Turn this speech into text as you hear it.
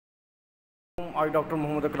I, Dr.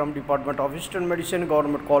 Mohammed Akram, Department of Eastern Medicine,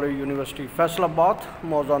 Government College, University, Faisalabad,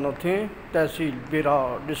 Mauza Nothen, Tehsil,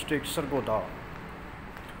 Bira, District, Sargodha.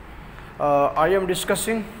 I am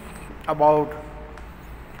discussing about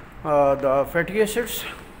the fatty acids.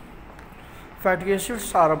 Fatty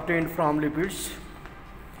acids are obtained from lipids,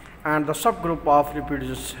 and the subgroup of lipids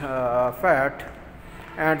is fat,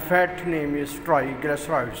 and fat name is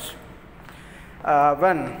triglycerides.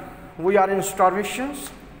 When we are in starvations,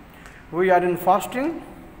 we are in fasting,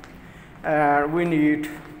 and we need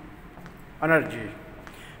energy.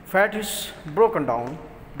 Fat is broken down,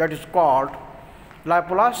 that is called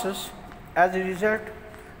lipolysis. As a result,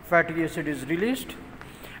 fatty acid is released,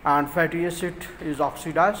 and fatty acid is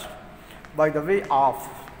oxidized by the way of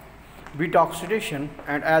beta oxidation,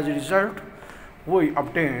 and as a result we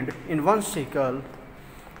obtained in one cycle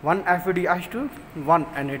one FADH2, one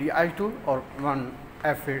NADH2, or one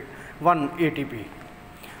ATP.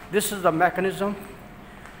 This is the mechanism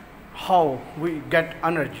how we get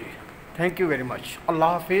energy. Thank you very much.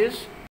 Allah Hafiz.